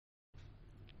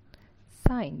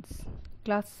Science,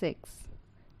 Class 6,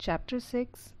 Chapter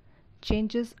 6,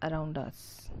 Changes Around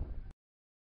Us.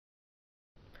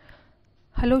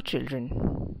 Hello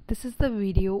children, this is the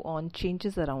video on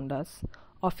Changes Around Us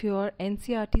of your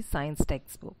NCERT Science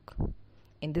textbook.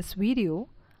 In this video,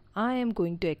 I am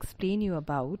going to explain you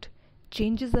about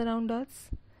changes around us,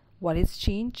 what is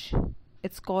change,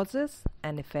 its causes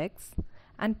and effects,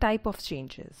 and type of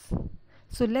changes.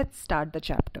 So let's start the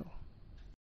chapter.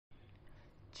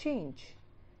 Change.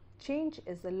 Change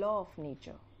is the law of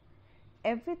nature.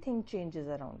 Everything changes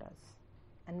around us,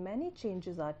 and many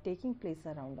changes are taking place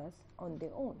around us on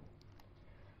their own.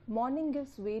 Morning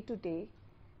gives way to day,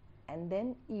 and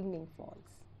then evening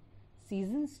falls.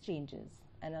 Seasons changes,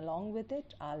 and along with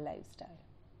it our lifestyle.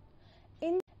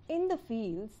 In the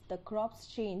fields, the crops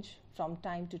change from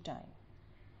time to time.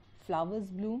 Flowers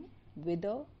bloom,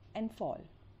 wither, and fall,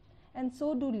 and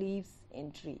so do leaves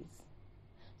in trees.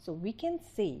 So we can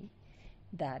say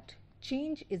that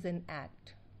change is an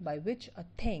act by which a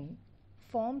thing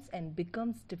forms and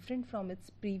becomes different from its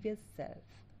previous self.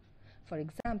 For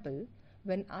example,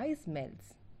 when ice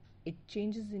melts, it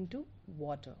changes into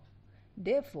water.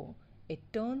 Therefore, it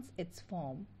turns its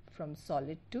form from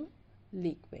solid to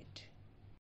liquid.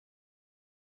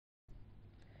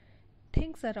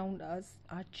 Things around us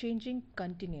are changing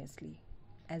continuously,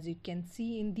 as you can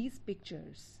see in these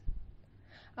pictures.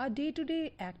 Our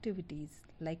day-to-day activities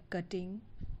like cutting,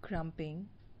 crimping,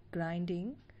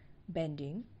 grinding,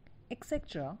 bending,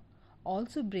 etc.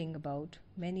 also bring about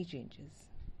many changes.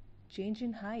 Change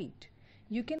in height.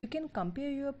 You can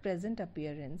compare your present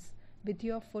appearance with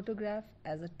your photograph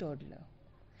as a toddler.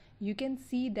 You can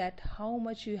see that how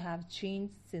much you have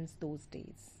changed since those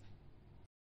days.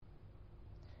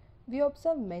 We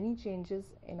observe many changes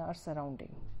in our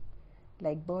surrounding,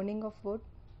 like burning of wood,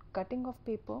 cutting of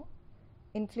paper,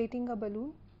 inflating a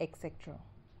balloon, etc.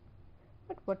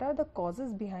 But what are the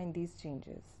causes behind these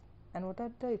changes and what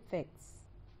are the effects?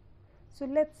 So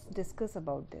let's discuss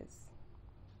about this.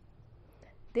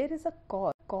 There is a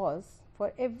cause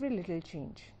for every little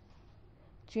change.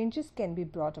 Changes can be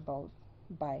brought about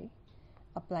by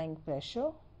applying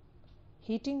pressure,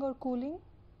 heating or cooling,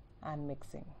 and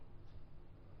mixing.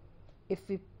 If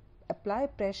we apply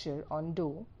pressure on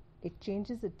dough, it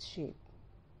changes its shape.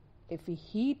 If we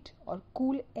heat or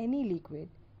cool any liquid,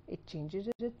 it changes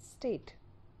its state.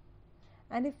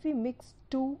 And if we mix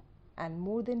two and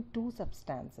more than two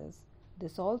substances,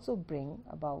 this also brings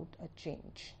about a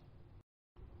change.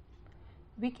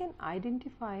 We can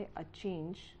identify a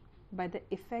change by the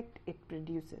effect it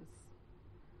produces.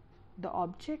 The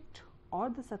object or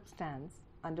the substance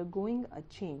undergoing a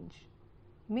change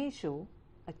may show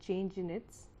a change in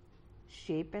its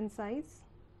shape and size,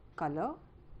 color,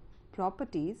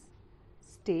 properties,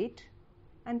 state,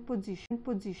 and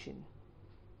position.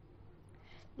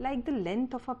 Like the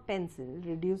length of a pencil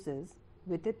reduces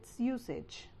with its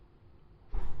usage.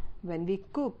 When we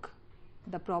cook,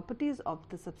 the properties of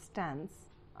the substance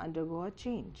undergo a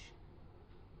change.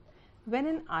 When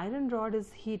an iron rod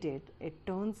is heated, it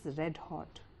turns red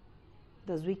hot.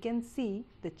 Thus we can see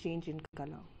the change in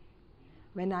color.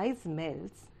 When ice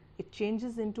melts, it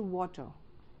changes into water.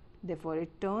 Therefore,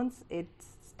 it turns its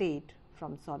state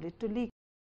from solid to liquid.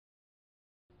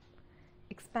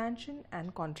 Expansion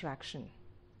and contraction.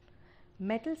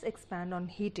 Metals expand on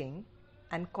heating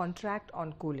and contract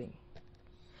on cooling.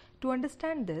 To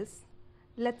understand this,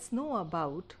 let's know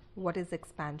about what is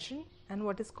expansion and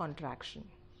what is contraction.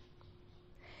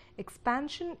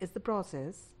 Expansion is the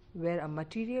process where a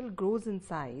material grows in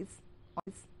size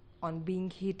on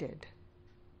being heated.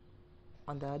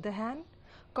 On the other hand,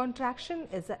 contraction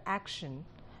is an action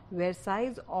where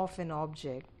size of an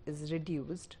object is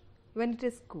reduced when it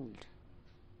is cooled.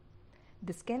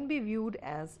 This can be viewed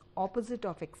as opposite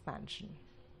of expansion.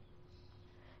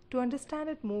 To understand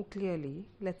it more clearly,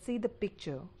 let's see the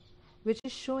picture which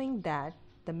is showing that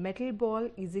the metal ball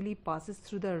easily passes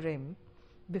through the rim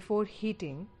before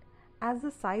heating as the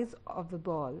size of the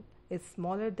ball is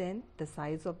smaller than the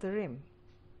size of the rim.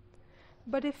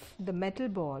 But if the metal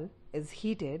ball is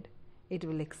heated, it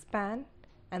will expand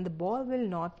and the ball will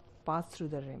not pass through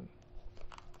the rim.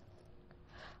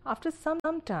 After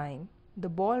some time, the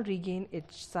ball regains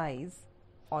its size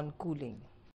on cooling.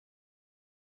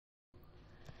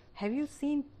 Have you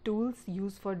seen tools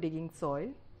used for digging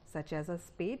soil, such as a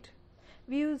spade?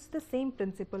 We use the same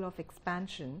principle of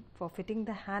expansion for fitting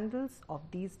the handles of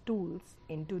these tools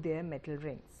into their metal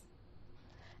rings,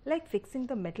 like fixing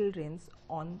the metal rims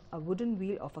on a wooden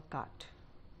wheel of a cart.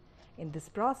 In this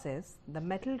process, the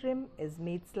metal rim is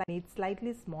made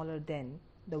slightly smaller than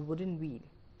the wooden wheel.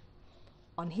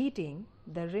 On heating,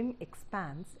 the rim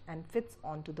expands and fits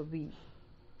onto the wheel.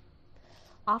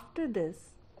 After this,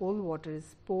 cold water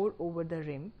is poured over the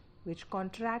rim, which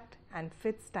contracts and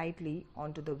fits tightly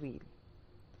onto the wheel.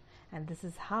 And this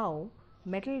is how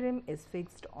metal rim is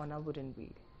fixed on a wooden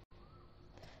wheel.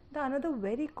 The another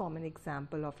very common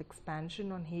example of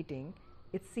expansion on heating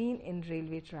is seen in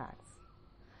railway tracks.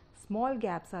 Small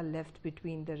gaps are left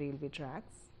between the railway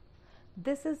tracks.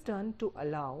 This is done to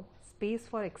allow space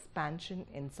for expansion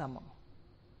in summer.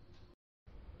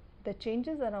 The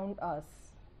changes around us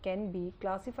can be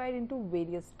classified into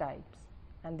various types,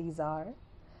 and these are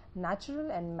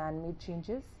natural and man-made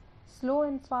changes, slow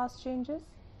and fast changes,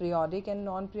 periodic and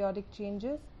non-periodic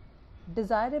changes,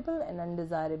 desirable and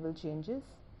undesirable changes,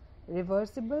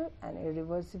 reversible and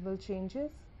irreversible changes,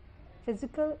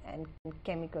 physical and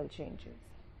chemical changes.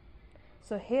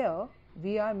 So here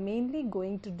we are mainly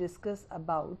going to discuss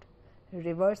about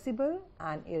reversible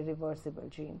and irreversible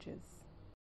changes.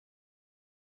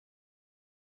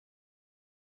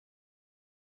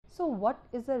 So what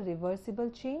is a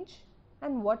reversible change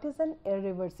and what is an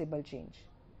irreversible change?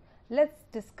 Let's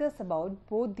discuss about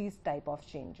both these type of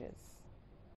changes.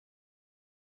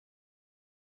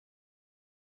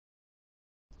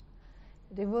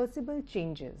 Reversible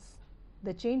changes,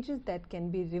 the changes that can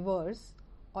be reversed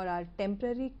or are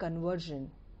temporary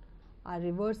conversion, are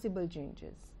reversible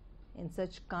changes. In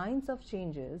such kinds of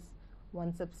changes,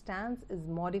 one substance is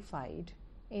modified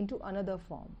into another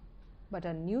form, but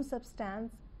a new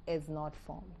substance is not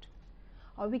formed.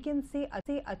 Or we can say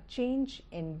a change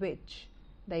in which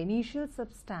the initial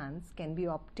substance can be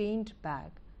obtained back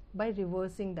by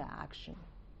reversing the action.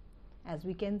 As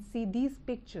we can see these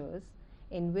pictures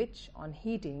in which on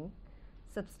heating,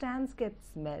 substance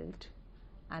gets melted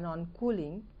and on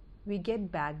cooling, we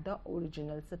get back the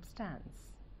original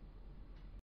substance.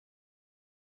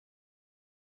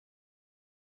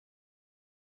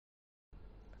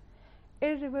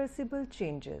 Irreversible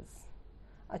changes.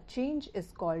 A change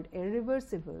is called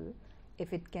irreversible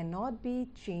if it cannot be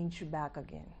changed back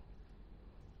again,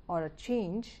 or a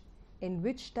change in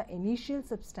which the initial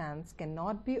substance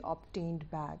cannot be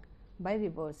obtained back by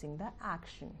reversing the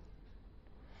action.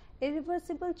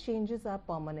 Irreversible changes are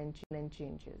permanent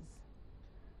changes.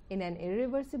 In an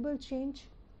irreversible change,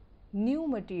 new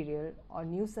material or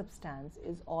new substance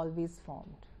is always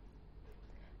formed.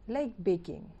 Like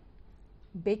baking.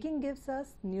 Baking gives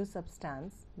us new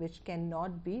substance which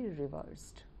cannot be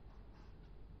reversed.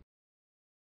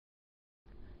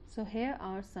 So here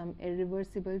are some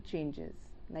irreversible changes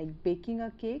like baking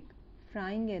a cake,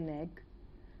 frying an egg,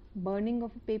 burning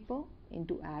of a paper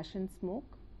into ash and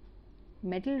smoke,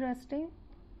 metal rusting,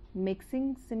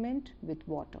 mixing cement with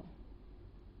water.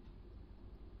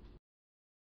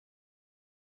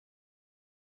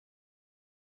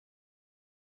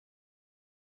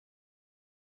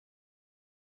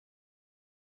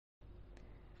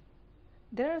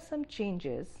 There are some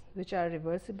changes which are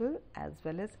reversible as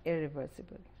well as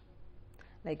irreversible.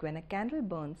 Like when a candle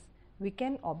burns, we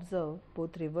can observe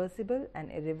both reversible and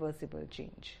irreversible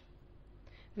change.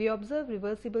 We observe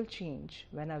reversible change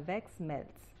when a wax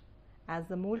melts, as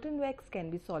the molten wax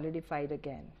can be solidified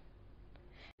again.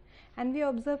 And we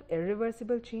observe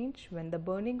irreversible change when the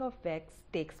burning of wax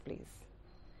takes place.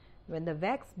 When the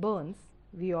wax burns,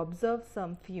 we observe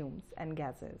some fumes and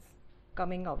gases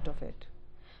coming out of it,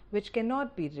 which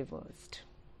cannot be reversed.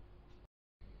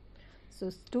 So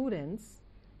students,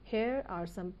 here are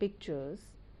some pictures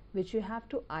which you have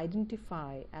to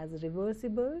identify as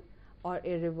reversible or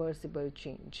irreversible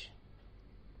change.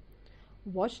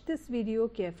 Watch this video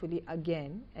carefully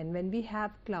again, and when we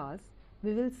have class,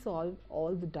 we will solve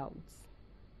all the doubts.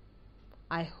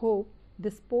 I hope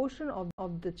this portion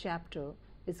of the chapter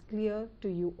is clear to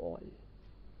you all.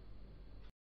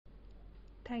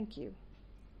 Thank you.